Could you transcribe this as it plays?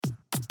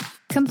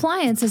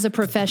Compliance is a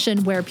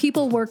profession where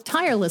people work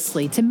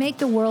tirelessly to make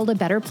the world a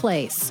better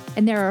place.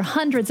 And there are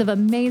hundreds of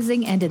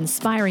amazing and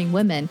inspiring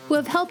women who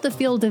have helped the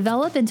field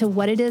develop into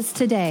what it is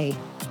today.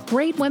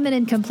 Great Women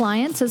in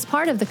Compliance is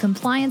part of the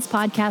Compliance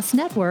Podcast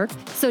Network,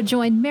 so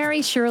join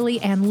Mary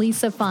Shirley and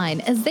Lisa Fine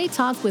as they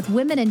talk with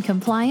women in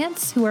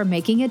compliance who are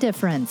making a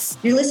difference.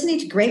 You're listening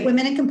to Great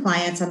Women in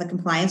Compliance on the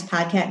Compliance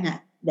Podcast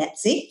Net.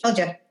 See? Told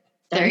you.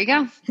 There you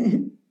go.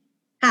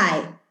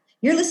 Hi.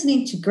 You're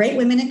listening to Great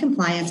Women in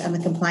Compliance on the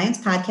Compliance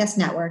Podcast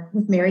Network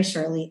with Mary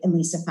Shirley and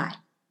Lisa Fine.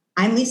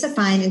 I'm Lisa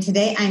Fine, and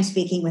today I'm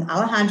speaking with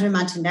Alejandra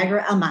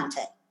Montenegro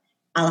Almonte.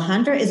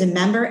 Alejandra is a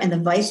member and the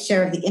vice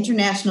chair of the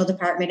International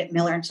Department at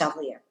Miller &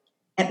 Chevalier.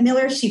 At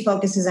Miller, she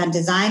focuses on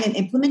design and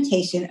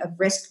implementation of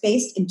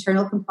risk-based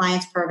internal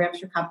compliance programs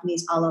for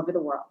companies all over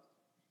the world.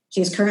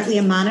 She is currently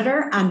a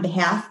monitor on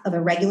behalf of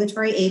a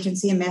regulatory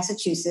agency in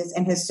Massachusetts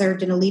and has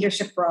served in a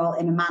leadership role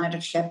in a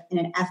monitorship in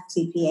an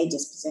FCPA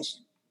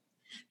disposition.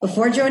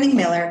 Before joining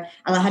Miller,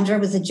 Alejandra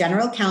was the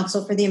general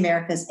counsel for the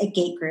Americas at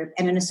Gate Group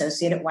and an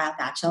associate at Weil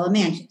Gotshal &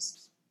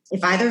 Manges.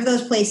 If either of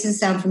those places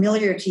sound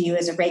familiar to you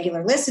as a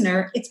regular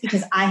listener, it's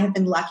because I have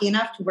been lucky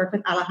enough to work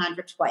with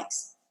Alejandra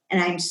twice,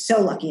 and I'm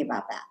so lucky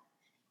about that.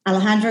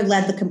 Alejandra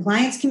led the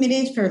compliance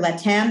committees for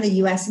LATAM, the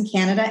US, and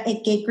Canada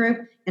at Gate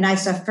Group, and I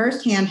saw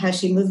firsthand how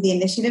she moved the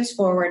initiatives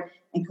forward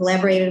and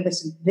collaborated with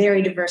some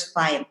very diverse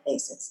client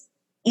bases.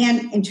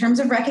 And in terms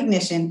of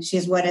recognition, she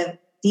is one of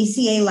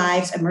DCA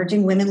Live's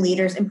Emerging Women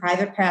Leaders in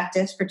Private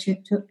Practice for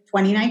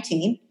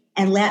 2019,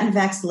 and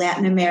Latinvex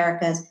Latin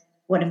America's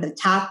one of the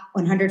top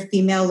 100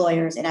 female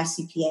lawyers in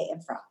FCPA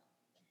and fraud.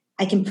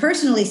 I can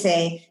personally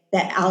say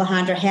that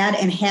Alejandra had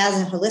and has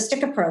a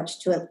holistic approach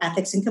to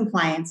ethics and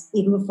compliance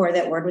even before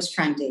that word was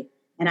trendy.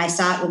 And I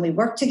saw it when we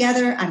worked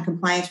together on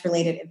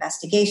compliance-related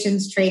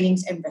investigations,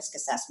 trainings, and risk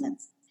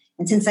assessments.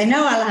 And since I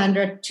know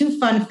Alejandra, two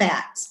fun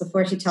facts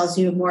before she tells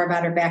you more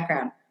about her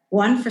background.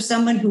 One, for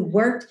someone who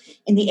worked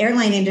in the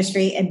airline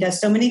industry and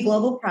does so many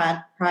global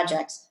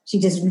projects,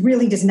 she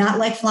really does not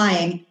like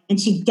flying, and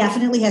she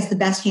definitely has the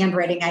best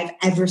handwriting I've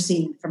ever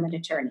seen from an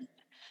attorney.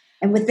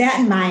 And with that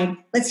in mind,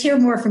 let's hear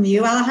more from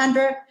you,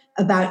 Alejandra,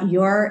 about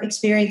your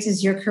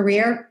experiences, your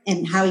career,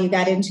 and how you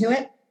got into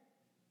it.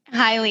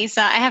 Hi,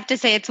 Lisa. I have to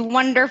say it's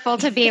wonderful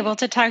to be able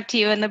to talk to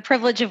you, and the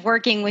privilege of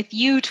working with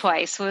you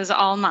twice was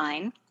all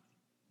mine.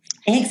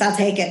 Thanks, I'll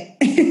take it.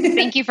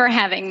 Thank you for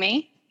having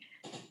me.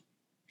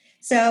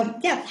 So,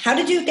 how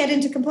did you get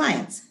into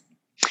compliance?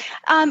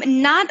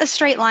 Not a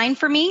straight line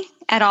for me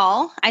at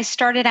all. I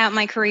started out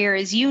my career,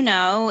 as you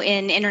know,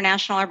 in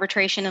international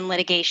arbitration and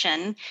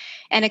litigation,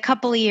 and a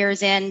couple of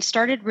years in,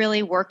 started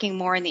really working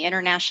more in the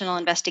international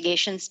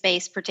investigation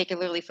space,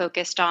 particularly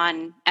focused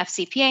on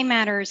FCPA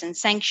matters and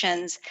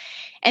sanctions.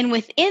 And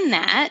within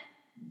that,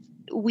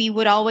 we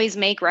would always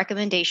make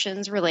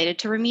recommendations related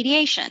to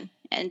remediation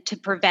and to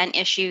prevent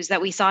issues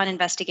that we saw in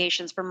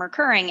investigations from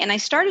occurring. And I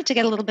started to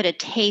get a little bit of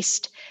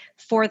taste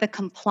for the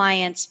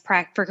compliance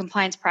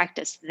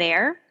practice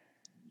there.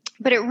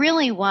 But it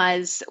really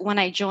was when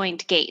I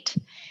joined Gate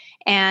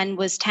and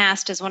was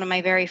tasked as one of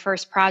my very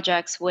first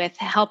projects with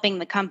helping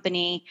the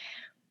company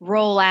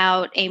roll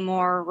out a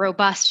more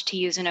robust, to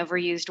use an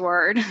overused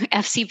word,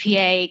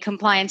 FCPA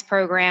compliance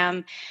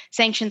program,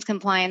 sanctions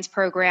compliance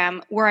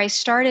program, where I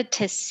started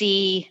to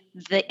see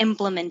the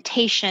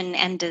implementation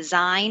and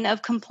design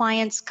of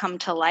compliance come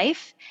to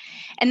life.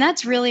 And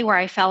that's really where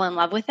I fell in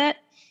love with it.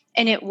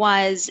 And it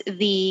was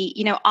the,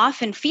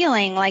 often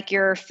feeling like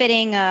you're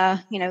fitting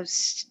a,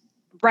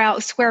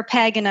 square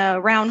peg in a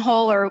round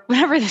hole, or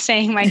whatever the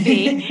saying might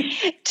be,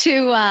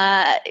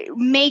 to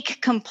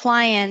make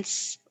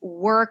compliance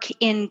work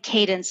in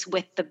cadence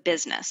with the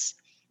business,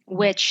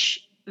 which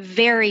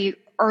very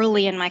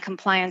early in my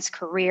compliance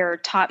career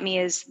taught me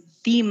is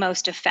the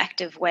most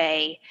effective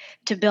way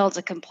to build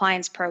a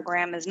compliance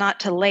program is not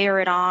to layer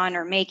it on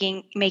or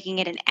making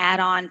it an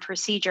add-on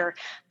procedure,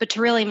 but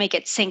to really make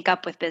it sync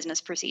up with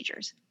business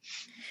procedures.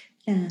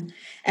 Yeah.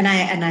 And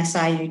I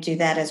saw you do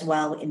that as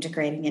well,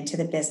 integrating into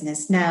the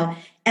business. Now,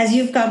 as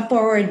you've gone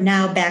forward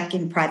now back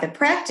in private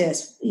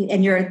practice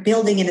and you're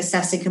building and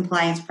assessing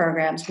compliance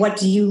programs, what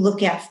do you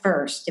look at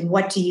first? And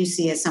what do you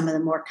see as some of the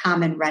more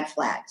common red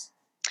flags?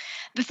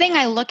 The thing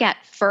I look at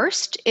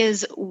first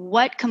is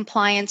what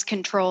compliance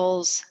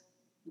controls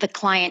the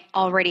client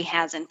already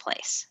has in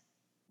place,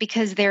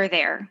 because they're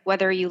there,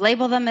 whether you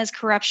label them as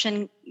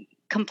corruption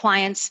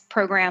compliance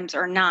programs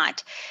or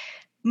not.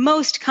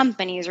 Most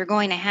companies are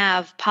going to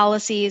have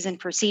policies and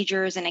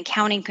procedures and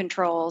accounting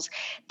controls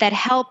that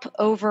help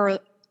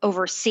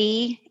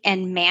oversee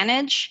and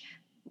manage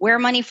where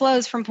money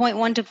flows from point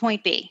one to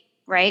point B,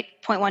 right?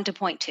 Point one to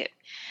point two.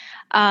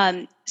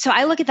 So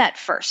I look at that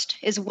first,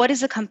 is what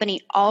is the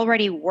company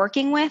already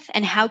working with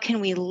and how can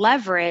we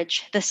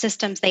leverage the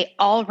systems they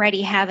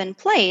already have in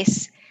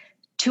place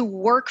to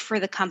work for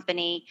the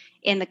company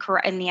in the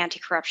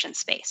anti-corruption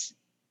space.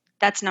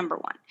 That's number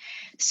one.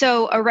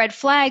 So a red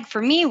flag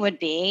for me would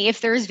be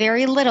if there's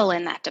very little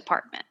in that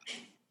department.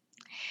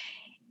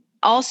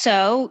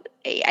 Also,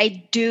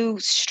 I do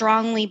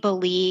strongly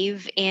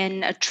believe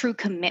in a true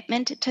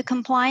commitment to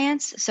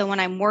compliance. So when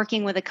I'm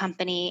working with a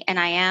company and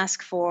I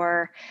ask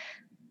for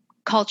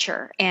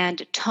culture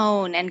and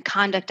tone and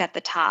conduct at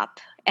the top,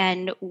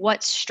 and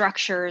what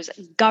structures,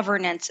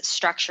 governance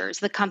structures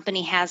the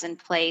company has in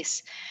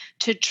place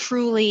to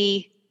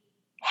truly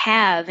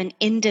have an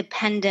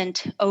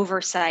independent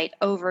oversight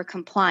over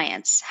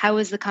compliance. How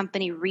is the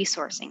company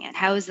resourcing it?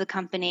 How is the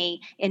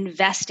company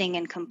investing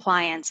in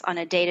compliance on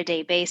a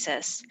day-to-day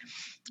basis?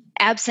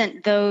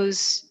 Absent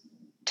those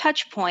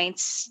touch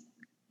points,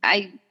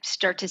 I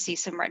start to see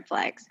some red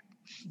flags.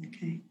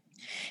 Okay.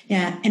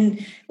 Yeah,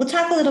 and we'll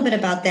talk a little bit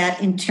about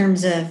that in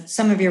terms of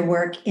some of your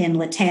work in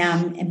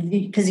LATAM, and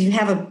because you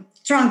have a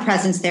strong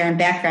presence there and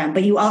background,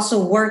 but you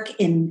also work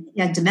in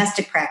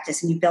domestic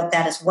practice, and you built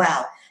that as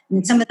well.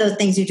 And some of those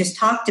things you just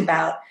talked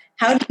about,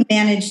 how do you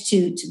manage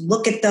to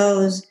look at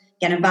those,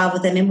 get involved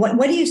with them, and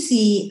what do you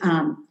see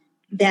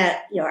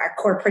that are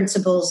core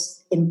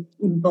principles in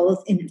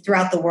both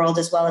throughout the world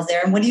as well as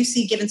there, and what do you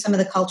see given some of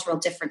the cultural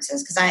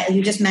differences? Because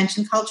you just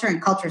mentioned culture,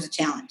 and culture is a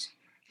challenge.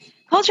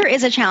 Culture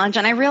is a challenge,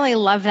 and I really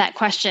love that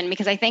question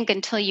because I think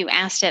until you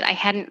asked it, I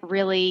hadn't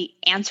really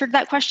answered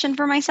that question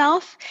for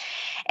myself.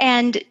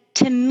 And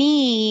to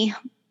me,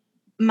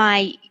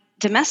 my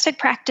domestic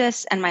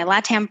practice and my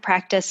LATAM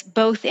practice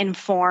both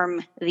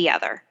inform the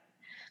other.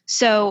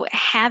 So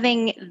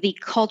having the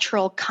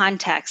cultural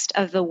context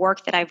of the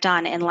work that I've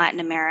done in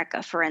Latin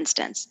America, for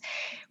instance,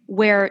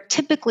 where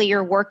typically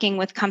you're working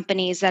with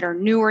companies that are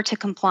newer to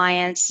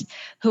compliance,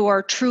 who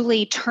are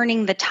truly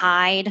turning the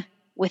tide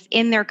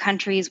within their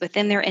countries,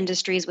 within their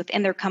industries,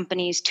 within their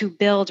companies to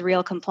build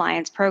real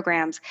compliance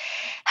programs,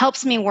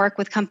 helps me work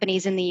with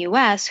companies in the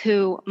US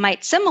who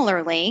might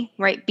similarly,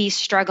 be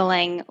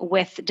struggling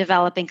with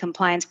developing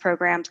compliance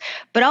programs,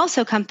 but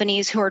also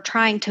companies who are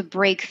trying to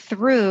break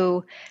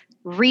through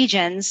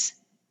regions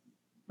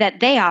that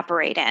they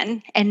operate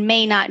in and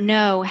may not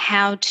know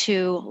how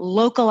to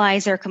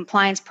localize their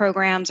compliance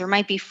programs, or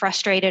might be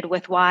frustrated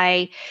with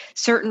why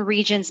certain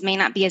regions may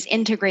not be as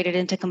integrated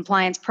into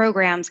compliance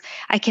programs.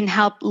 I can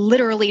help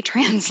literally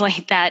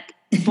translate that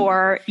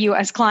for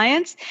US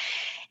clients.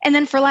 And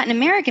then for Latin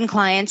American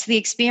clients, the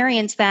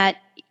experience that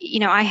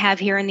I have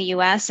here in the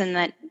US and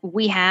that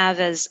we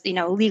have as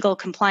legal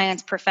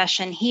compliance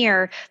profession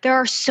here, there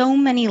are so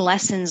many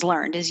lessons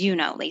learned, as you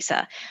know,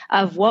 Lisa,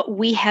 of what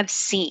we have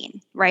seen,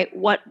 right?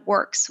 What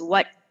works,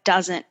 what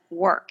doesn't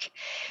work.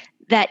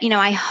 That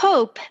I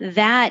hope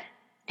that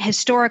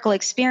historical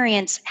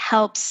experience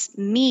helps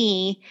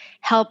me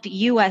help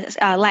U.S.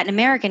 Latin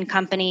American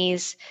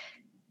companies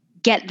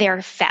get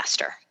there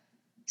faster.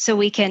 So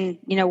we can,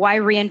 why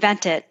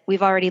reinvent it?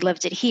 We've already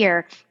lived it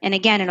here. And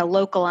again, in a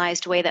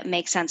localized way that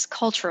makes sense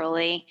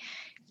culturally,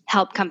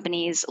 help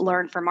companies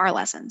learn from our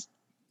lessons.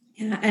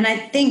 Yeah, and I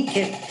think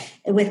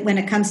when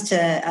it comes to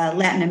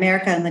Latin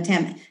America and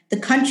LATAM, the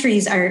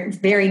countries are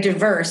very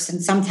diverse.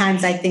 And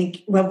sometimes I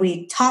think when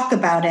we talk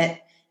about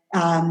it,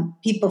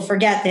 people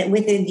forget that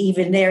within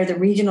even there, the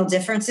regional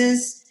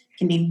differences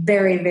can be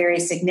very, very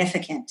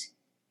significant.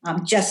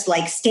 Just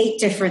like state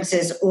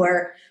differences,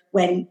 or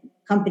when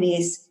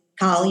companies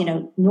call,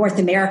 North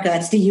America,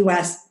 it's the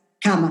U.S.,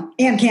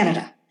 and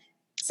Canada.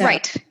 So.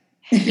 Right.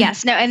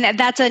 Yes, no, and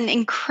that's an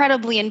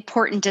incredibly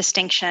important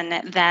distinction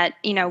that,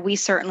 we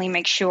certainly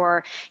make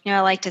sure,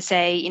 I like to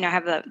say,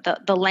 have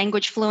the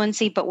language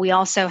fluency, but we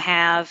also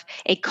have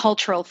a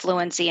cultural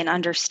fluency and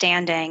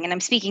understanding. And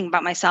I'm speaking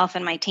about myself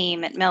and my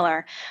team at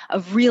Miller,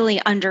 of really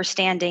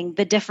understanding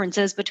the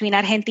differences between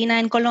Argentina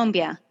and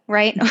Colombia,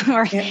 right?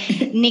 Or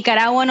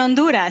Nicaragua and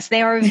Honduras.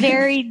 They are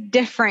very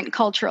different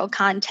cultural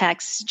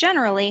contexts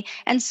generally,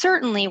 and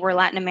certainly where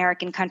Latin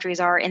American countries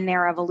are in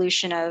their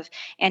evolution of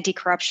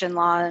anti-corruption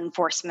law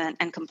enforcement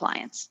and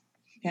compliance.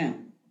 Yeah.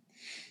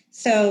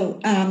 So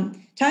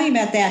talking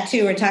about that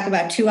too, or talk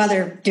about two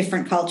other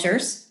different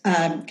cultures,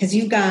 because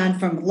you've gone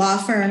from law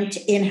firm to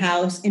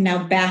in-house and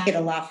now back at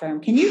a law firm.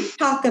 Can you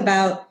talk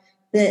about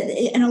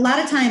and a lot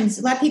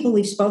of people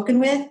we've spoken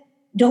with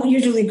don't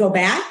usually go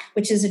back,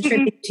 which is a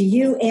tribute to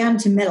you and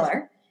to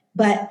Miller.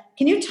 But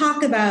can you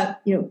talk about,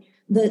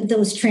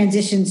 those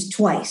transitions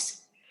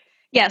twice?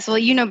 Yes, well,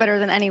 you know better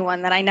than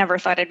anyone that I never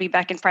thought I'd be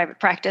back in private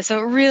practice. So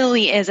it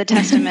really is a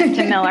testament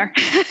to Miller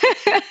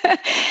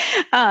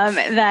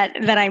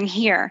that I'm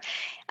here.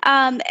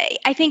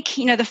 I think,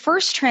 the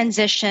first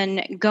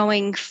transition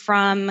going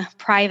from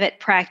private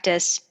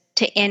practice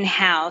to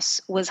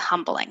in-house was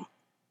humbling.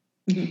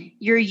 Mm-hmm.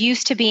 You're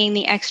used to being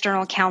the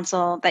external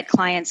counsel that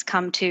clients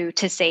come to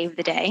save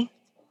the day.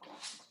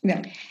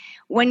 Yeah.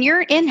 When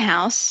you're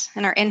in-house,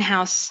 and our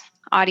in-house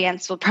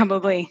audience will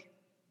probably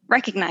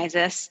recognize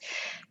this,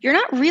 you're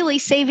not really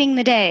saving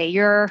the day.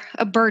 You're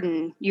a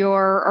burden.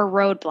 You're a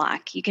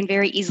roadblock. You can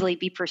very easily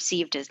be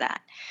perceived as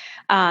that.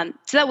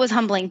 So that was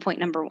humbling point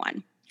number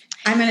one.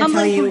 I'm going to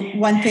tell you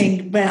one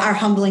thing, but our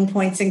humbling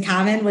points in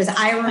common was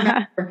I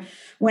remember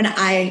when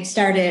I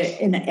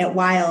started at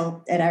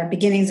Weil at our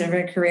beginnings of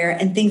our career,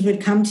 and things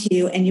would come to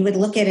you and you would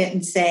look at it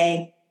and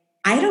say,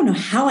 I don't know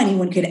how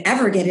anyone could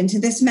ever get into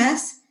this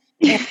mess.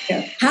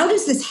 How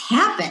does this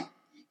happen?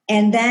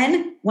 And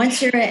then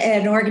once you're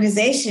at an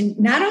organization,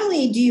 not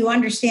only do you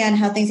understand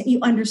how things, you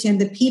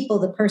understand the people,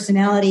 the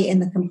personality, and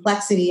the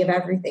complexity of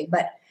everything.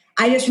 But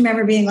I just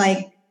remember being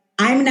like,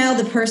 I'm now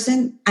the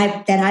person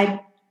that I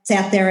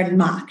sat there and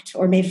mocked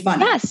or made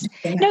fun of. Yes.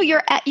 No,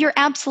 you're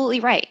absolutely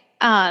right.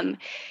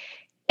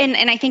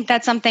 And I think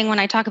that's something when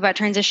I talk about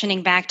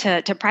transitioning back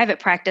to private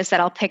practice that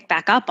I'll pick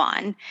back up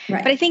on.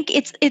 Right. But I think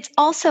it's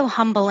also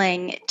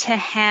humbling to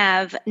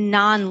have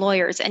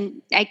non-lawyers.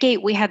 And at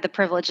Gate, we had the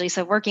privilege,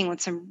 Lisa, of working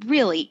with some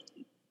really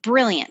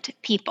brilliant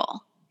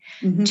people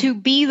to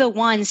be the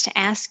ones to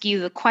ask you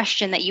the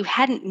question that you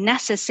hadn't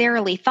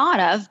necessarily thought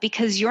of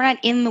because you're not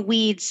in the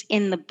weeds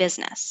in the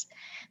business.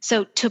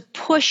 So to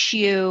push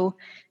you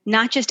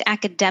not just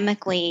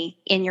academically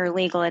in your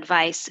legal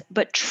advice,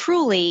 but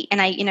truly, and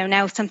I,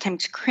 now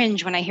sometimes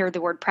cringe when I hear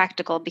the word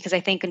practical because I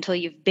think until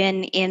you've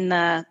been in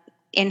the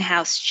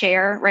in-house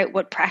chair, right,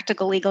 what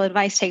practical legal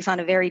advice takes on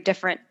a very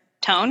different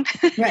tone.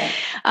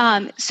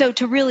 Right. So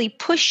to really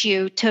push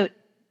you to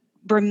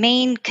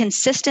remain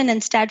consistent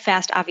and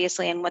steadfast,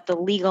 obviously, in what the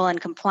legal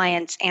and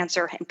compliance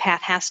answer and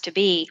path has to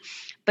be,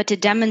 but to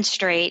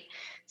demonstrate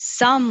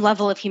some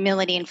level of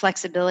humility and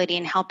flexibility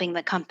in helping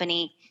the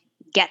company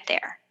get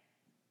there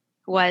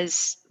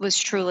was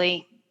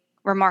truly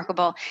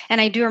remarkable. And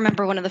I do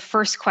remember one of the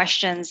first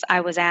questions I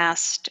was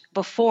asked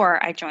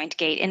before I joined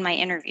Gate in my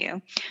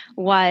interview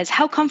was,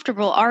 how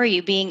comfortable are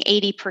you being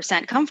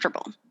 80%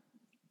 comfortable?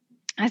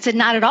 I said,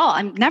 not at all.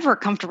 I'm never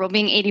comfortable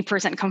being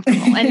 80%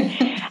 comfortable. And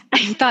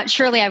I thought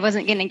surely I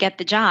wasn't going to get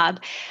the job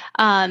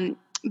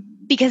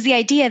because the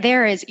idea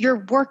there is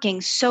you're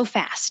working so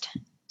fast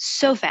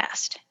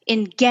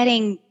in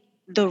getting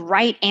the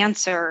right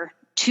answer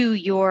to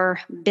your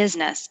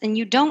business. And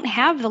you don't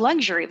have the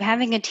luxury of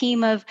having a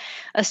team of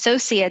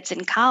associates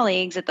and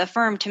colleagues at the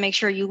firm to make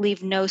sure you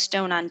leave no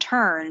stone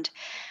unturned.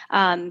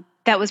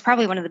 That was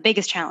probably one of the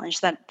biggest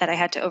challenges that I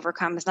had to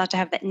overcome, is not to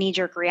have that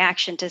knee-jerk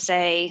reaction to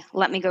say,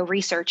 let me go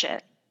research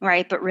it,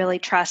 right? But really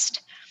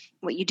trust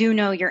what you do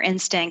know, your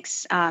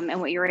instincts, and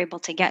what you're able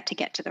to get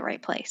to the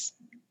right place.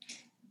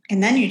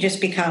 And then you just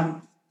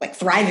become like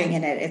thriving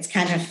in it. It's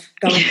kind of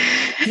going,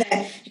 you're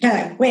kind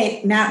of like,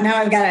 wait, now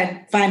I've got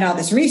to find all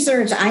this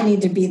research. I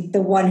need to be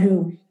the one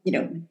who,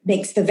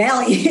 makes the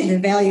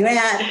value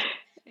add.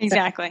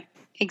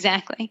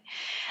 Exactly.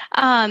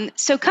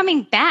 So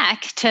coming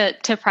back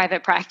to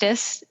private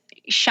practice,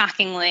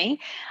 shockingly,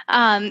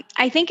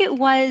 I think it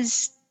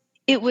was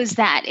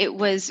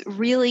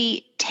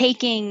really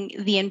taking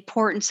the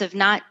importance of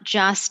not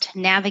just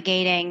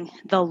navigating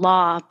the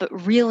law,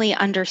 but really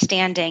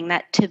understanding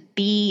that to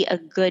be a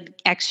good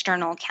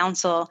external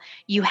counsel,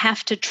 you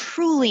have to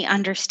truly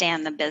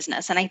understand the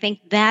business. And I think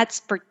that's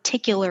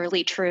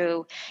particularly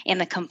true in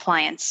the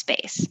compliance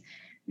space.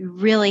 You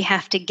really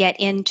have to get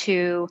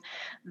into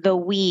the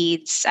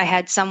weeds.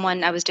 I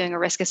was doing a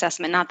risk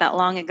assessment not that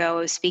long ago.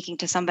 I was speaking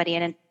to somebody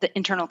in the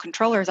internal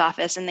controller's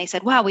office, and they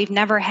said, wow, we've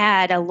never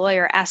had a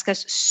lawyer ask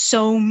us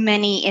so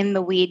many in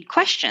the weed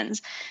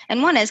questions.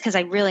 And one is because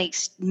I really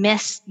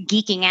miss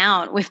geeking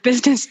out with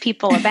business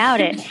people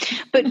about it.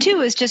 But two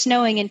is just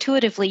knowing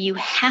intuitively you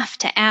have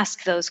to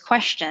ask those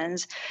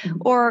questions,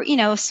 or,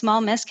 a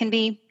small miss can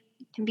be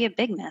a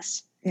big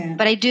miss. Yeah.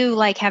 But I do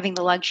like having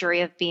the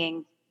luxury of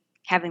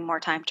having more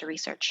time to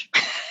research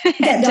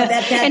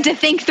and to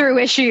think through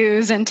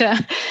issues and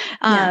to,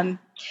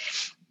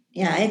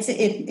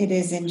 it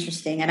is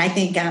interesting. And I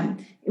think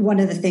one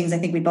of the things I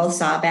think we both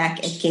saw back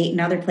at Gate and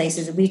other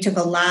places, we took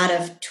a lot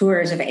of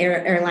tours of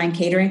airline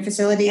catering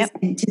facilities. Yep.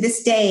 And to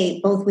this day,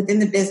 both within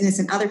the business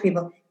and other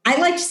people, I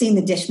liked seeing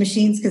the dish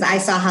machines because I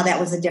saw how that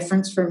was a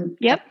difference from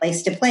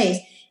place to place.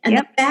 And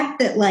the fact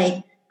that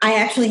I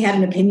actually had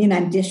an opinion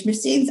on dish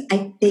machines,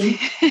 I think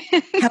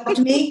helped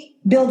me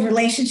build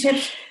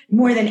relationships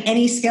more than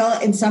any skill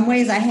in some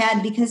ways I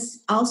had, because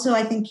also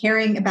I think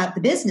caring about the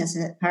business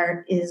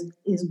part is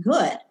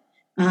good.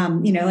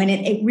 And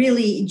it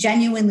really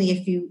genuinely,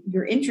 if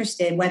you're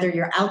interested, whether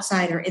you're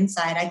outside or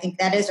inside, I think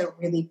that is a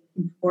really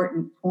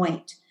important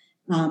point.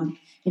 I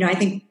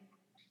think,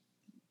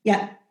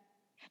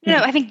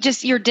 I think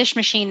just your dish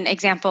machine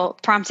example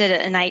prompted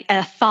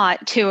a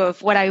thought too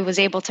of what I was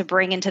able to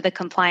bring into the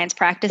compliance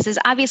practices.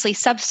 Obviously,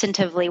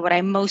 substantively, what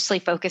I mostly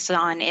focus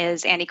on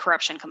is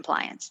anti-corruption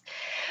compliance.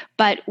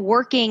 But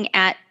working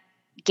at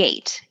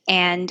Gate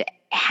and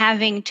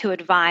having to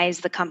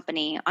advise the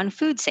company on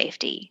food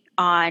safety,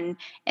 on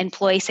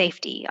employee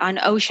safety, on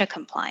OSHA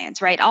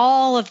compliance, right?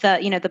 All of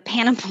the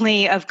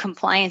panoply of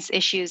compliance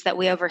issues that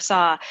we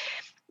oversaw.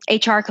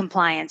 HR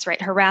compliance,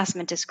 right?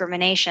 Harassment,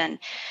 discrimination.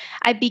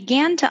 I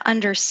began to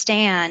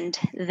understand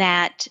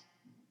that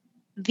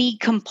the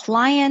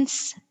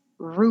compliance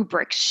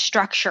rubric,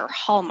 structure,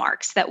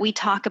 hallmarks that we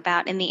talk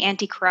about in the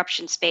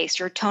anti-corruption space,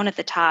 your tone at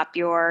the top,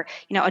 your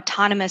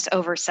autonomous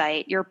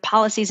oversight, your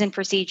policies and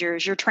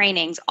procedures, your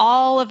trainings,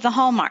 all of the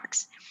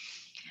hallmarks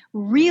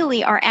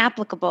really are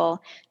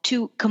applicable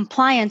to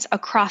compliance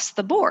across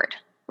the board.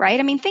 right?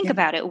 I mean, think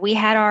about it. We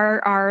had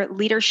our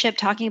leadership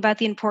talking about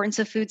the importance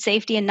of food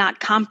safety and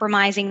not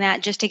compromising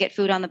that just to get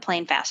food on the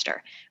plane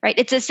faster, right?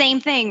 It's the same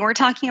thing we're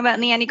talking about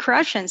in the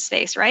anti-corruption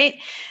space, right?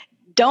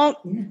 Don't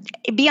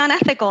be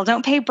unethical.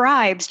 Don't pay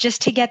bribes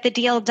just to get the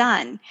deal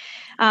done.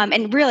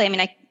 And really, I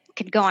mean, I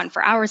could go on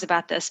for hours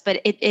about this,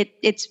 but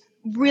it's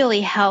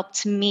really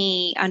helped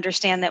me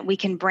understand that we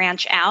can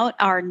branch out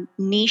our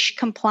niche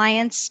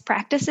compliance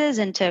practices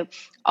into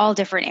all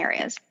different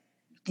areas.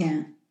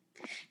 Yeah.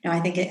 No, I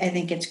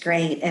think it's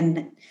great.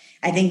 And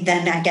I think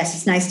then I guess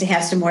it's nice to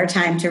have some more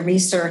time to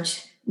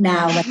research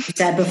now, like you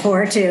said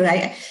before too.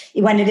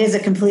 When it is a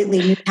completely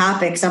new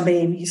topic, somebody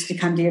used to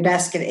come to your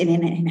desk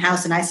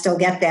in-house, and I still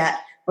get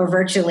that, or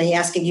virtually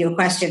asking you a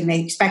question. They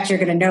expect you're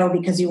going to know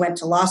because you went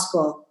to law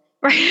school.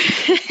 Right.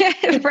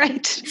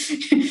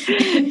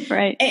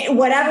 Right.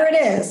 Whatever it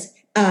is.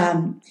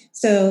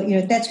 So,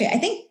 that's great. I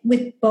think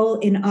with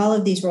both in all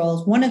of these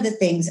roles, one of the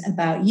things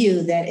about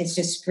you that is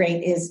just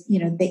great is,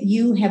 that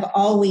you have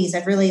always,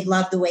 I've really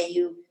loved the way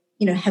you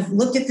have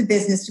looked at the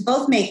business to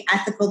both make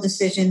ethical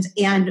decisions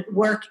and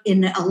work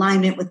in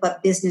alignment with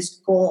what business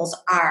goals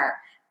are.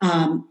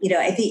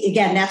 I think,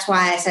 again, that's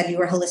why I said you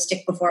were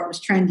holistic before it was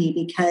trendy,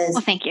 because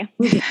well, thank you.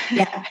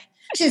 Yeah,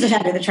 she's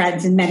ahead of the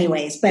trends in many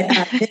ways, but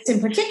this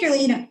in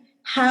particular,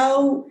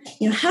 how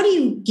do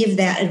you give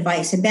that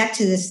advice? And back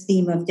to this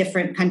theme of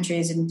different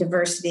countries and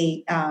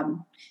diversity, how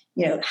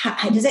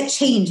does that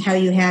change how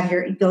you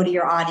go to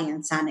your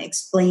audience on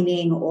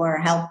explaining or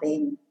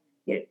helping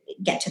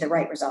get to the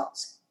right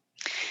results?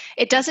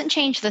 It doesn't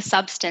change the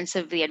substance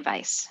of the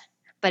advice,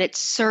 but it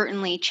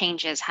certainly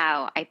changes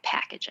how I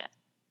package it.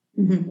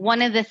 Mm-hmm.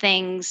 One of the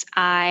things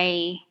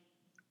I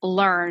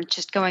learned,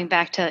 just going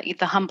back to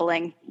the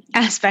humbling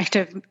aspect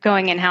of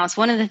going in-house,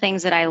 one of the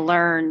things that I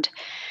learned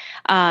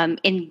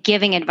in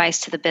giving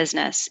advice to the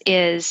business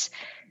is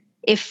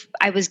if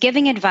I was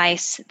giving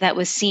advice that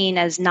was seen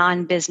as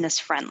non-business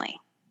friendly,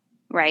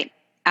 right,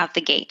 out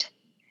the gate,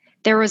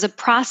 there was a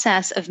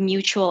process of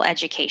mutual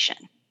education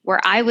where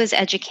I was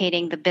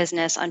educating the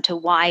business onto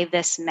why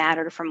this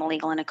mattered from a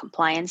legal and a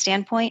compliance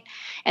standpoint,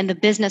 and the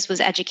business was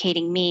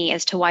educating me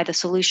as to why the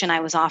solution I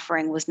was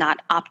offering was not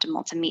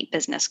optimal to meet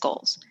business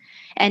goals.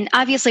 And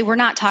obviously, we're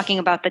not talking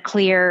about the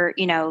clear,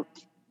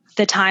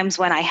 the times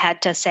when I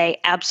had to say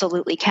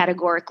absolutely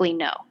categorically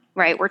no,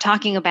 right? We're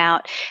talking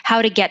about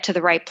how to get to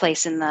the right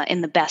place in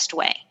the best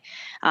way,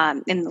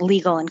 in the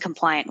legal and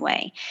compliant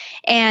way.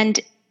 And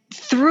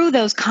through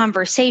those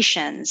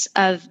conversations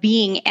of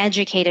being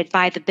educated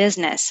by the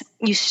business,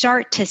 you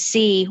start to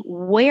see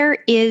where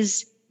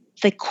is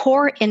the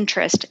core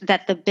interest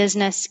that the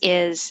business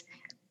is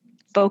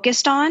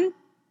focused on,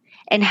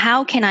 and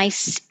how can I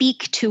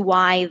speak to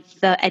why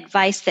the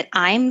advice that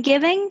I'm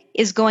giving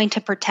is going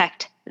to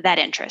protect that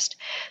interest.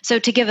 So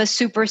to give a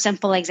super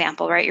simple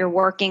example, right? You're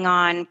working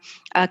on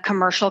a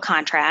commercial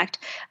contract.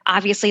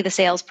 Obviously, the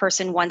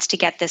salesperson wants to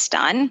get this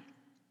done,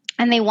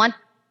 and they want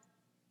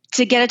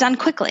to get it done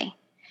quickly.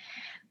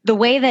 The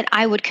way that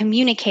I would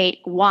communicate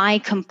why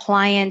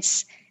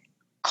compliance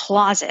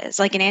clauses,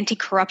 like an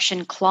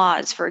anti-corruption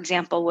clause, for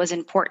example, was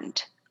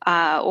important,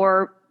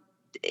 or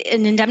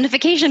an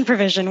indemnification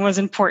provision was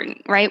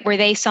important, right? Where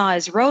they saw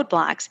as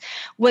roadblocks,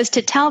 was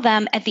to tell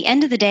them at the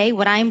end of the day,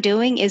 what I'm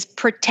doing is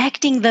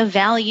protecting the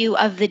value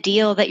of the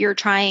deal that you're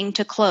trying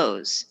to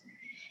close,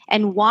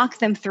 and walk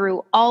them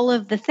through all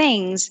of the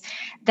things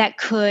that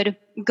could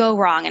go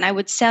wrong. And I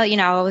would sell,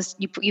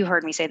 you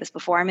heard me say this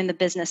before, I'm in the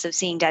business of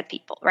seeing dead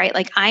people, right?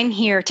 Like, I'm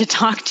here to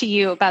talk to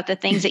you about the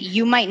things that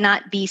you might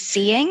not be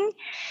seeing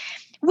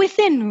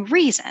within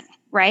reason,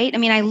 right? I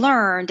mean, I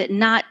learned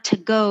not to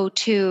go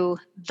to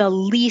the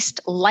least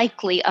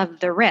likely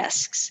of the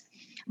risks,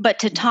 but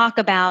to talk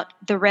about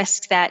the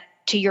risks that,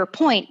 to your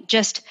point,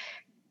 just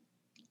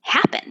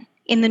happen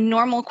in the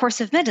normal course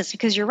of business.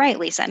 Because you're right,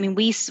 Lisa. I mean,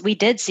 we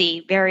did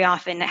see very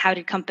often, how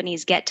did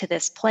companies get to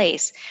this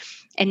place?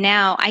 And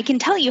now I can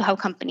tell you how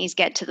companies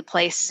get to the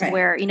place right,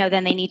 where,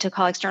 then they need to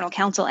call external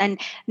counsel. And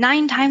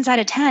 9 times out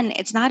of 10,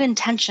 it's not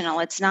intentional.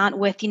 It's not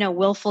with,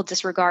 willful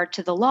disregard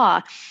to the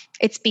law.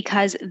 It's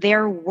because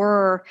there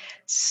were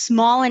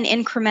small and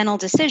incremental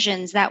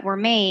decisions that were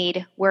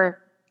made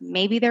where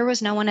maybe there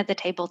was no one at the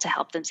table to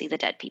help them see the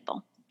dead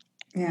people.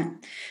 Yeah.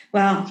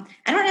 Well,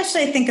 I don't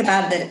actually think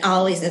about it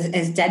always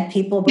as dead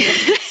people, but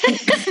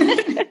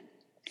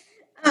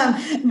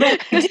but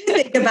I do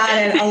think about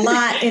it a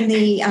lot in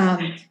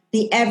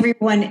the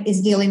everyone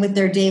is dealing with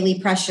their daily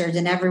pressures,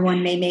 and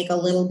everyone may make a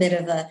little bit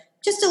of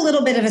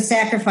a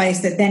sacrifice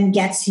that then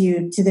gets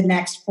you to the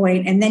next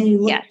point. And then you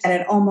look yes,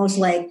 at it almost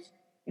like,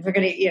 if we're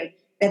going to,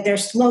 that they're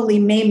slowly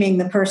maiming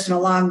the person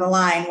along the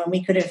line when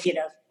we could have,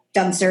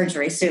 done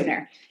surgery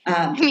sooner.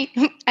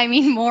 I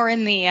mean, more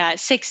in the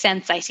Sixth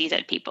Sense, I see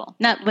dead people,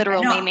 not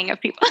literal maiming of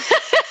people.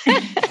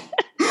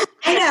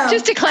 I know.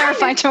 Just to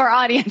clarify to our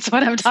audience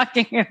what I'm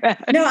talking about.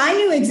 No, I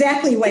knew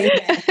exactly what you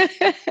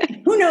meant.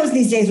 Who knows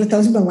these days with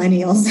those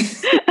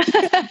millennials?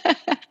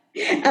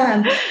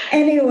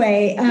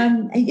 Anyway,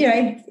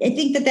 I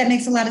think that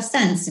makes a lot of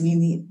sense. I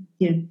mean,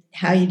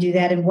 how you do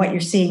that and what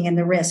you're seeing in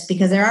the risk,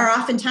 because there are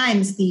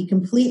oftentimes the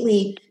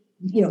completely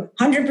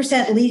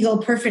 100% legal,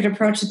 perfect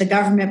approach that the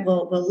government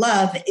will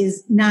love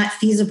is not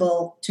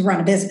feasible to run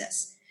a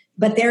business.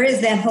 But there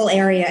is that whole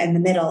area in the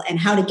middle, and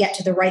how to get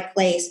to the right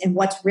place and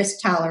what's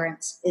risk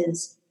tolerance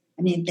is,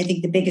 I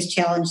think the biggest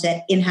challenge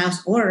that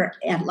in-house or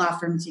at law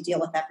firms you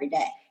deal with every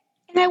day.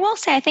 And I will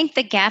say, I think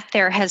the gap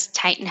there has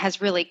tightened,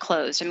 has really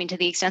closed. To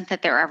the extent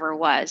that there ever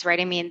was, right?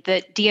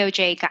 The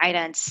DOJ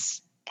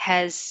guidance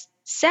has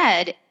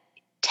said,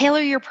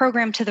 tailor your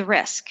program to the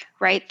risk,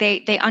 right?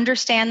 They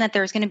understand that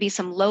there's going to be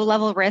some low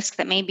level risk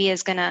that maybe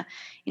is going to,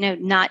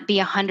 not be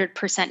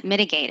 100%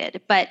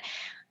 mitigated, but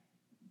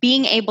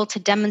being able to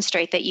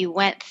demonstrate that you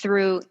went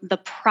through the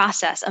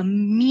process, a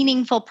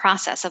meaningful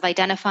process of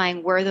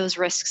identifying where those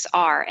risks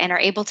are, and are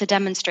able to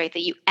demonstrate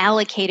that you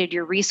allocated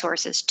your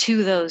resources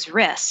to those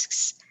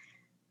risks,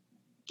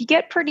 you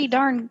get pretty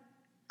darn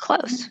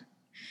close.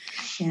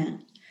 Yeah.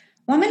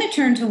 Well, I'm going to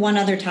turn to one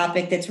other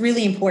topic that's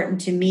really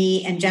important to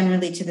me and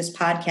generally to this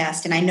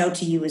podcast, and I know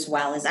to you as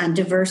well, is on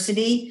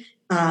diversity,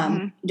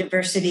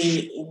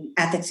 diversity in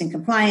ethics and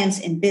compliance,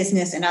 in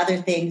business and other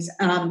things.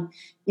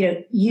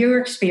 Your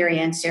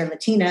experience, you're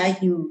Latina,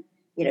 you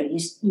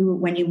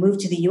when you moved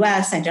to the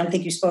U.S., I don't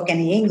think you spoke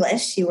any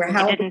English. You were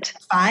how? I didn't.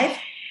 5?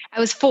 I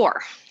was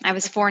 4. I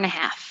was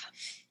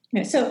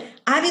 4.5. So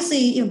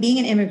obviously, being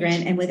an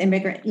immigrant and with in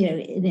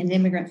an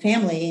immigrant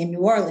family in New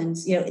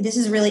Orleans, this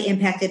has really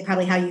impacted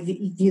probably how you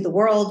view the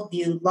world,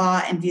 view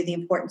law, and view the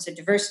importance of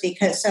diversity.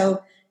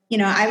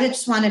 I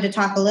just wanted to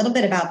talk a little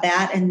bit about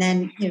that, and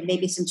then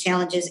maybe some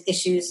challenges,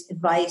 issues,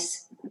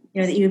 advice,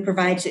 that you would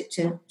provide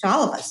to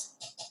all of us.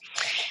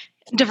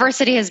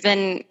 Diversity has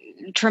been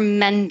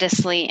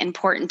tremendously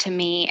important to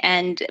me,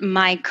 and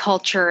my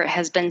culture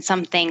has been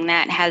something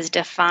that has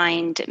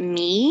defined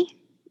me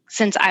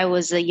since I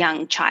was a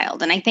young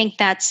child. And I think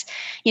that's,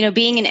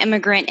 being an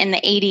immigrant in the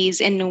 80s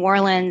in New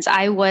Orleans,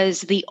 I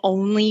was the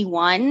only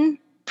one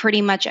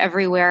pretty much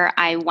everywhere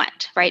I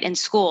went, right? In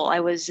school, I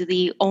was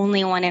the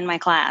only one in my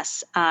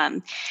class.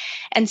 And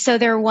so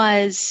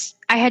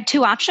I had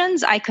 2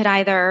 options. I could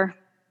either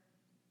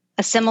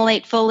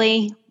assimilate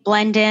fully,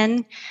 blend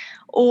in,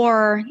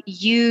 or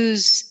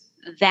use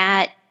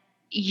that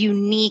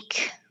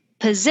unique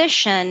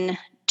position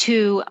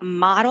to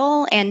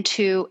model and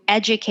to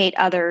educate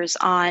others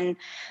on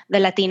the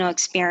Latino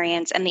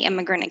experience and the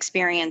immigrant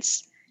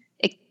experience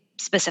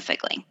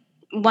specifically.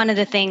 One of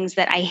the things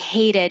that I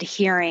hated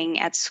hearing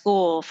at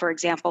school, for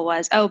example,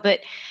 was, oh, but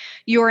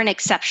you're an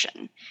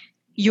exception.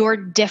 You're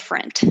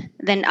different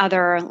than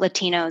other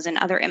Latinos and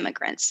other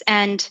immigrants.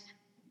 And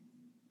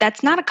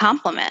that's not a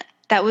compliment.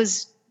 That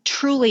was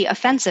truly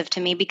offensive to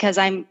me because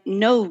I'm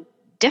no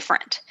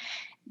different.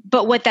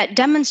 But what that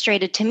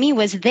demonstrated to me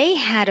was they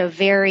had a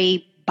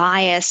very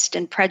biased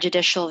and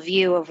prejudicial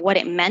view of what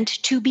it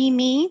meant to be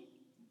me.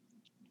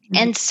 Mm-hmm.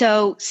 And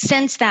so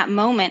since that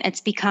moment,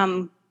 it's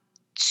become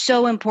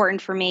so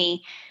important for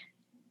me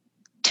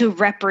to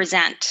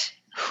represent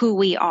who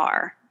we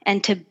are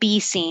and to be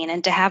seen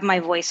and to have my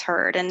voice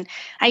heard. And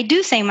I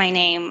do say my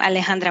name,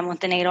 Alejandra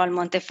Montenegro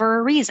Almonte, for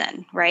a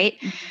reason, right?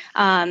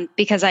 Mm-hmm.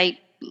 Because I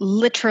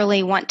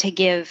literally want to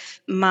give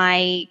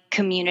my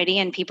community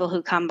and people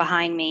who come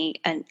behind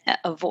me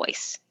a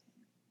voice.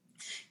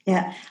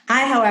 Yeah.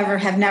 I, however,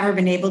 have never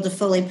been able to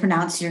fully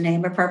pronounce your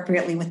name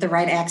appropriately with the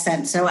right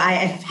accent. So I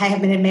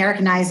have been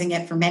Americanizing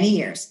it for many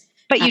years.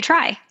 But you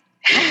try.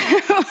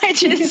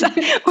 which is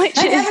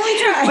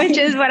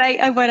what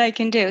I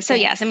can do. So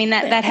yes,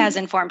 that has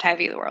informed how I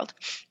view the world.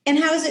 And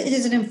how has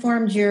it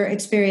informed your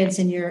experience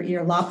in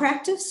your law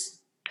practice?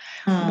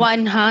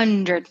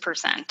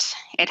 100%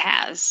 it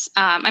has.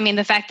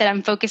 The fact that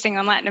I'm focusing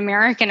on Latin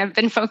America and I've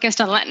been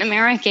focused on Latin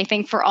America, I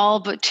think for all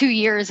but 2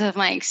 years of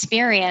my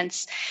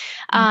experience,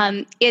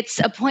 it's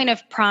a point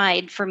of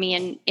pride for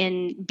me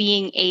in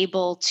being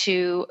able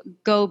to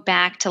go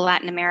back to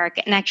Latin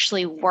America and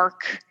actually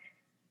work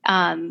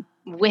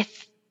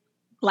with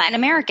Latin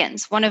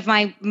Americans. One of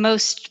my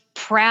most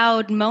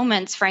proud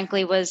moments,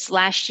 frankly, was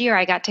last year.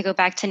 I got to go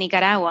back to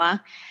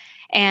Nicaragua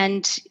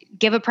and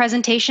give a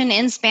presentation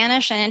in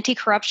Spanish on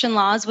anti-corruption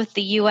laws with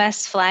the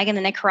U.S. flag and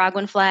the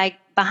Nicaraguan flag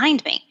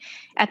behind me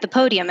at the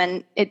podium.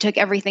 And it took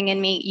everything in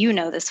me,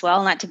 this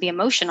well, not to be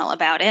emotional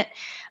about it.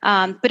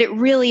 But it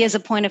really is a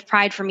point of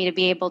pride for me to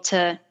be able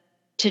to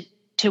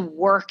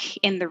work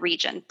in the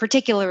region,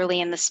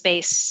 particularly in the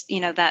space,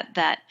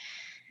 that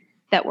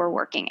we're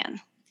working in.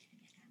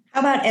 How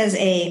about as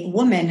a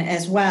woman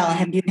as well?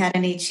 Have you had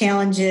any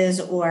challenges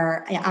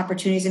or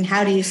opportunities, and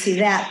how do you see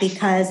that?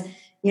 Because,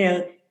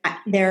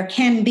 there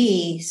can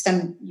be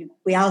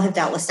we all have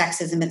dealt with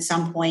sexism at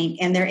some point,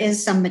 and there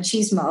is some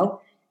machismo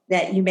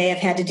that you may have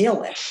had to deal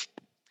with.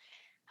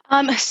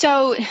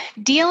 So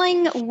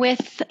dealing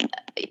with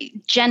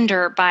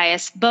gender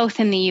bias, both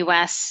in the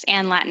U.S.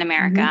 and Latin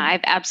America, mm-hmm.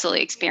 I've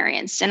absolutely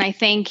experienced. And I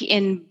think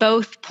in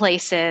both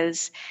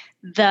places,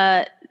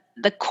 the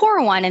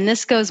core one, and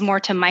this goes more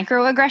to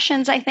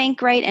microaggressions, I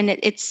think, right? And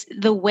it's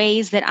the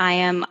ways that I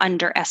am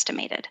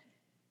underestimated,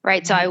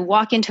 right? Mm-hmm. So I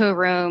walk into a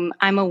room,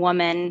 I'm a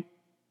woman,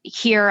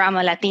 here I'm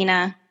a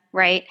Latina,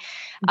 right?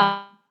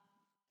 In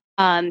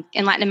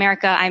Latin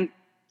America, I'm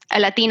a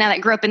Latina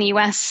that grew up in the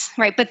U.S.,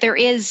 right? But there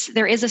is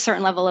a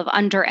certain level of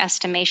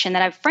underestimation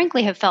that I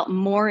frankly have felt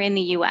more in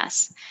the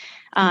U.S.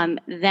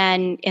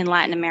 Than in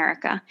Latin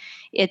America.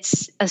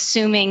 It's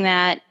assuming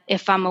that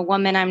if I'm a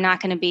woman, I'm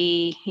not going to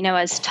be,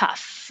 as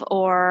tough.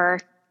 Or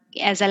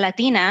as a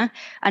Latina,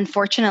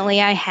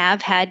 unfortunately, I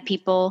have had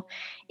people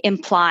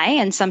imply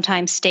and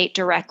sometimes state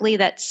directly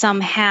that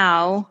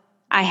somehow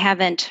I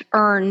haven't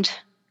earned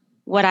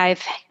what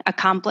I've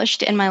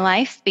accomplished in my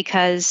life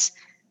because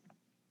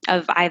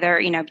of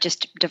either,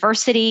 just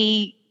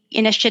diversity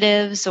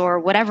initiatives or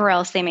whatever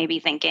else they may be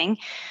thinking.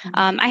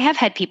 I have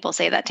had people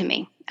say that to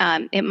me.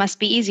 It must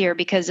be easier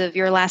because of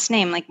your last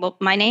name. Like, well,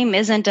 my name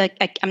isn't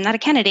I'm not a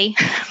Kennedy,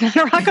 I'm not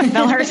a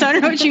Rockefeller, so I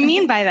don't know what you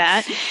mean by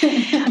that.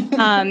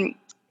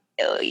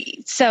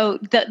 So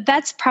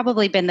that's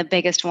probably been the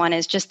biggest one,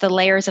 is just the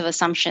layers of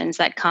assumptions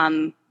that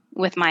come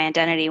with my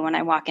identity when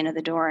I walk into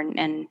the door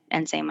and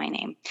say my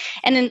name.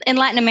 And in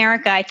Latin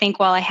America, I think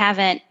while I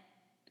haven't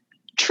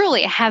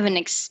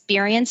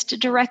experienced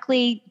direct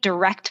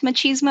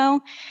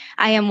machismo,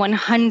 I am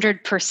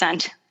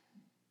 100%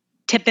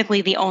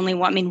 typically the only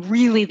woman,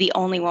 really the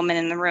only woman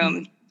in the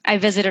room. I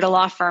visited a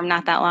law firm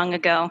not that long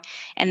ago,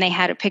 and they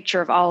had a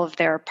picture of all of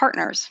their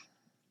partners.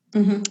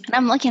 Mm-hmm. And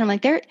I'm looking, I'm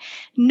like,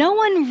 no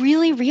one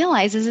really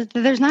realizes that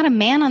there's not a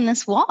man on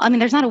this wall. I mean,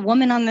 there's not a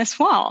woman on this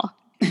wall.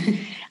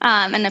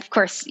 And of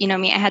course,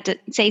 me, I had to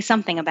say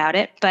something about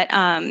it, but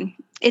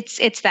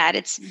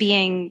it's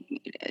being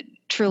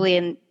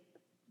truly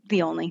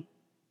the only.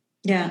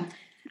 Yeah.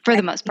 For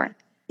the most part.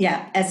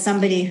 Yeah. As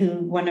somebody who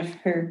one of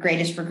her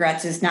greatest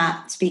regrets is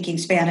not speaking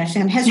Spanish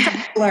and has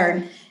tried to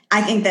learn,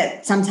 I think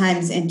that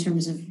sometimes in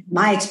terms of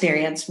my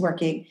experience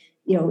working,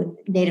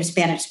 with native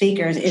Spanish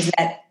speakers, is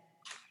that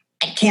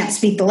I can't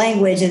speak the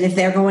language. And if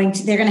they're going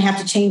to have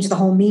to change the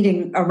whole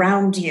meeting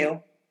around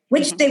you,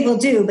 which they will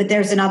do, but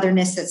there's an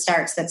otherness that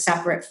starts that's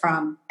separate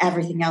from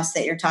everything else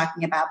that you're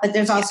talking about. But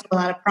there's also a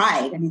lot of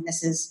pride. I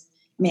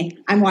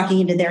mean, I'm walking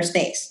into their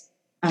space.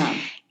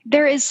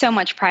 There is so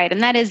much pride.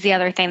 And that is the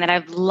other thing that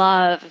I've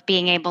loved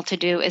being able to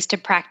do, is to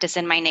practice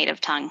in my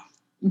native tongue.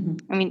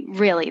 Mm-hmm. I mean,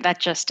 really,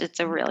 it's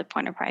a really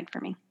point of pride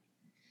for me.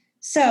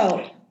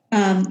 So,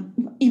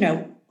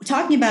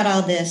 talking about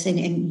all this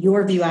and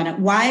your view on it,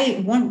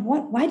 why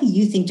do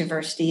you think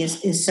diversity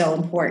is so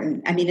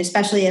important? I mean,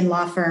 especially in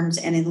law firms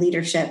and in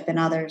leadership and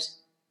others.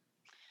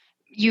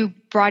 You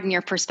broaden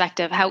your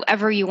perspective,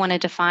 however you want to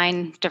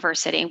define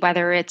diversity,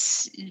 whether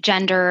it's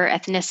gender,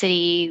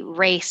 ethnicity,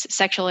 race,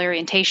 sexual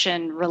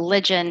orientation,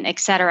 religion,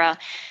 etc.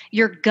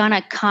 You're going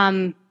to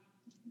come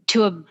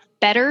to a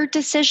better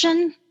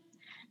decision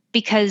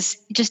because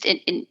just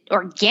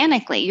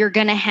organically, you're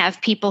going to have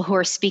people who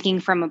are speaking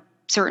from a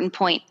certain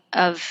point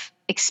of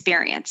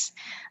experience.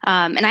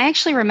 And I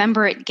actually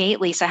remember at Gate,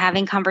 Lisa,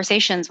 having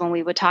conversations when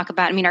we would talk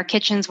about, our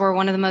kitchens were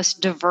one of the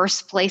most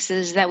diverse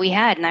places that we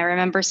had. And I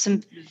remember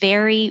some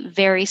very,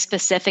 very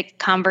specific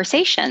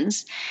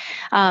conversations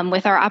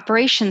with our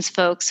operations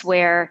folks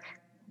where,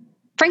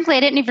 frankly,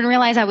 I didn't even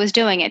realize I was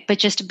doing it, but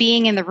just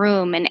being in the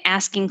room and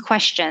asking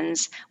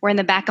questions, where in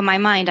the back of my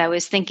mind, I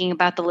was thinking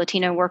about the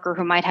Latino worker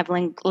who might have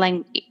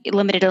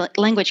limited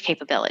language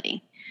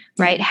capability,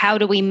 right? Mm-hmm. How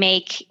do we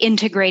make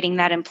integrating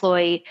that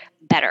employee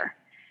better?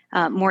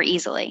 More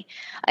easily.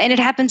 And it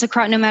happens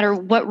across, no matter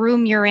what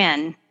room you're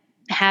in,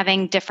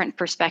 having different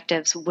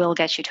perspectives will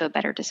get you to a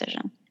better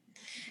decision.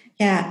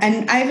 Yeah.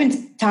 And I've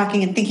been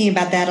talking and thinking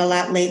about that a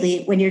lot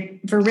lately when you're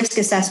for risk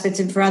assessments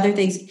and for other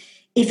things.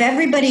 If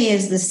everybody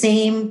is the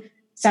same,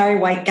 sorry,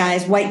 white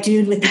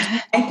dude with the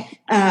tie,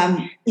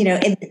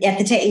 at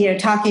the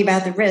talking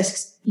about the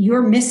risks,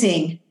 you're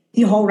missing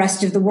the whole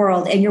rest of the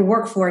world and your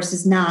workforce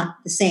is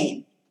not the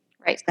same.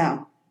 Right.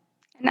 So.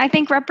 And I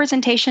think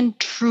representation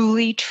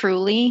truly,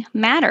 truly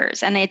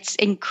matters. And it's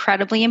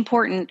incredibly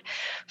important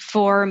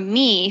for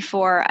me,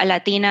 for a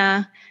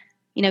Latina,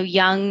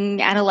 young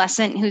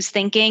adolescent who's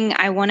thinking,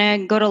 I want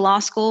to go to law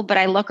school, but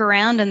I look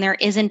around and there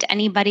isn't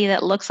anybody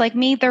that looks like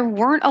me. There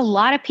weren't a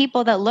lot of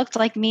people that looked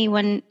like me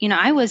when,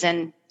 I was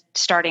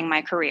starting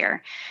my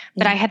career.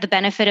 But I had the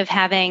benefit of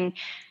having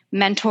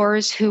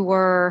mentors who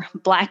were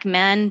Black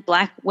men,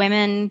 Black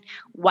women,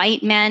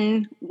 white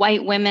men,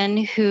 white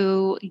women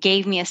who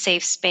gave me a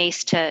safe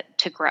space to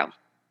grow.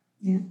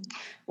 Yeah.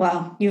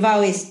 Well, you've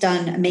always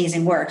done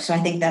amazing work. So I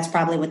think that's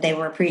probably what they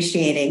were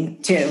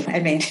appreciating too. I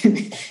mean,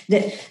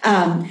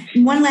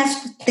 one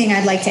last thing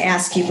I'd like to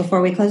ask you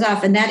before we close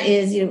off, and that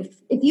is,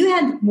 if you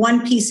had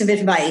one piece of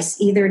advice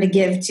either to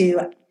give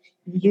to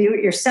you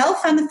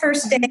yourself on the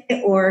first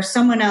day or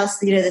someone else,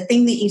 the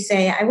thing that you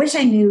say, I wish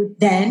I knew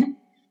then,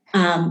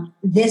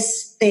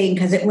 this thing,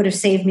 because it would have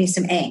saved me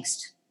some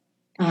angst.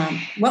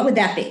 What would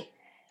that be?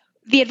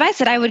 The advice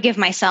that I would give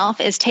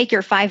myself is take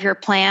your 5-year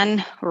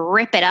plan,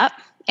 rip it up,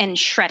 and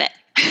shred it.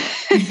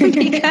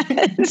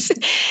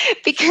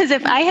 because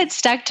if I had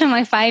stuck to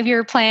my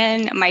 5-year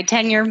plan, my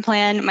 10-year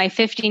plan, my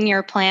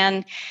 15-year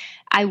plan,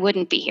 I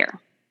wouldn't be here.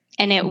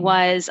 And it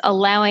was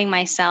allowing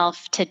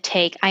myself to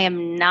I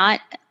am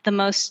not the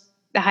most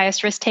the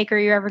highest risk taker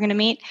you're ever going to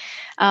meet.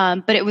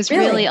 But it was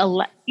really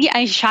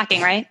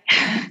shocking, right?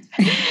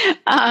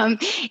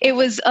 It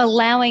was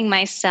allowing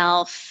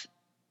myself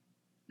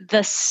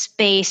the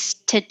space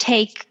to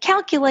take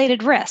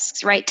calculated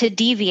risks, right? To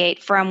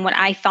deviate from what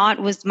I thought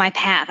was my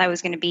path. I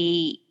was going to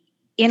be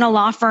in a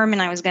law firm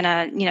and I was going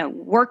to,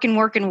 work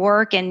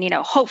and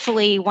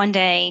hopefully one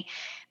day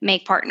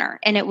make partner.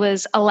 And it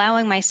was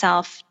allowing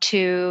myself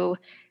to,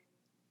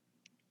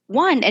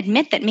 one,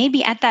 admit that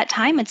maybe at that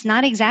time it's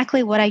not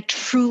exactly what I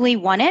truly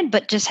wanted,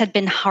 but just had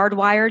been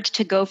hardwired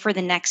to go for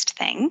the next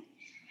thing.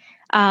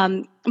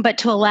 But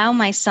to allow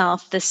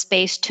myself the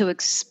space to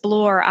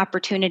explore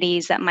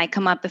opportunities that might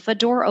come up. If a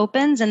door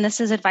opens, and this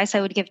is advice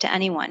I would give to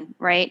anyone,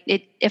 right?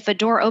 If a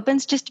door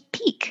opens, just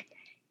peek.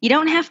 You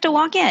don't have to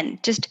walk in,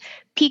 just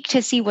peek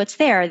to see what's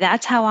there.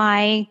 That's how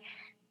I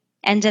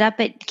ended up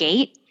at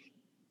Gate.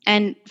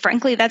 And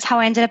frankly, that's how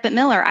I ended up at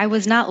Miller. I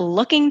was not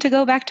looking to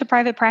go back to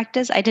private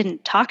practice. I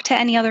didn't talk to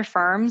any other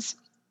firms.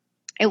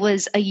 It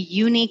was a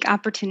unique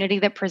opportunity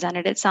that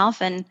presented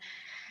itself, and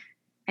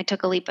I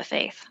took a leap of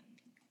faith.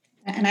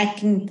 And I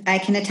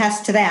can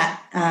attest to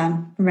that,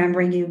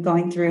 remembering you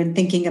going through and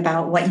thinking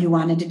about what you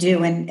wanted to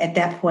do and at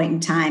that point in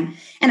time.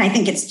 And I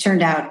think it's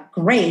turned out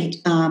great.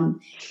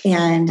 I'm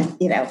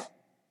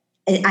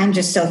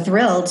just so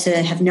thrilled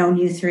to have known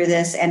you through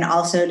this and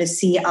also to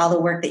see all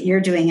the work that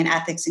you're doing in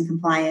ethics and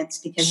compliance,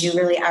 because you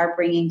really are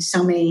bringing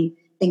so many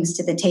things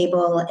to the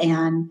table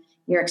and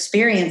your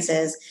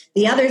experiences.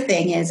 The other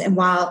thing is, and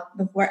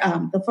before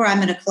I'm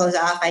going to close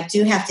off, I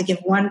do have to give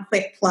one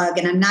quick plug,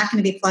 and I'm not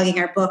going to be plugging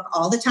our book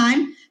all the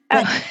time.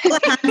 But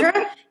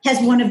Alejandra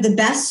has one of the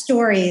best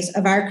stories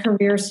of our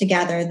careers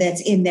together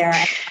that's in there.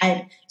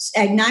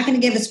 I'm not going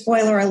to give a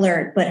spoiler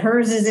alert, but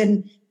hers is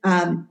in,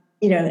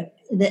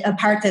 a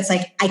part that's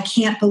like, I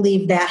can't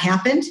believe that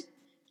happened.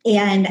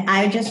 And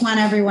I just want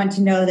everyone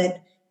to know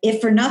that if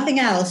for nothing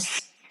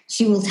else,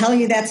 she will tell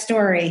you that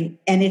story,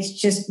 and it's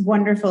just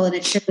wonderful. And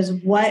it shows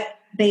what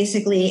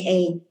basically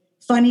a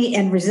funny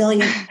and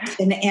resilient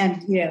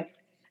and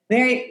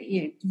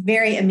very,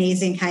 very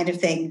amazing kind of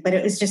thing. But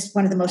it was just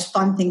one of the most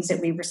fun things that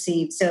we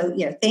received. So,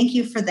 thank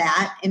you for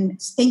that.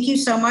 And thank you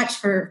so much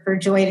for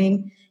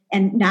joining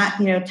and not,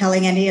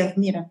 telling any of,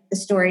 the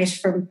stories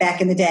from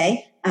back in the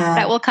day.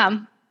 That will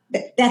come.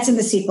 That's in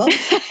the sequel.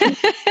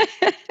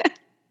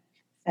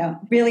 So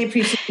really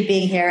appreciate you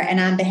being here. And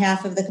on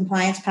behalf of the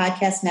Compliance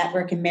Podcast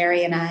Network and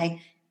Mary and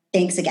I,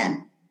 thanks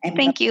again.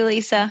 Thank you,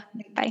 Lisa.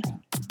 Bye.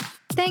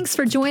 Thanks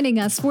for joining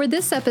us for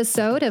this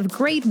episode of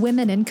Great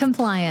Women in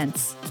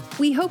Compliance.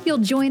 We hope you'll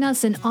join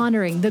us in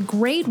honoring the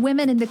great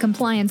women in the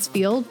compliance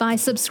field by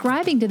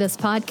subscribing to this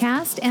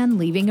podcast and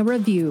leaving a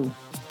review.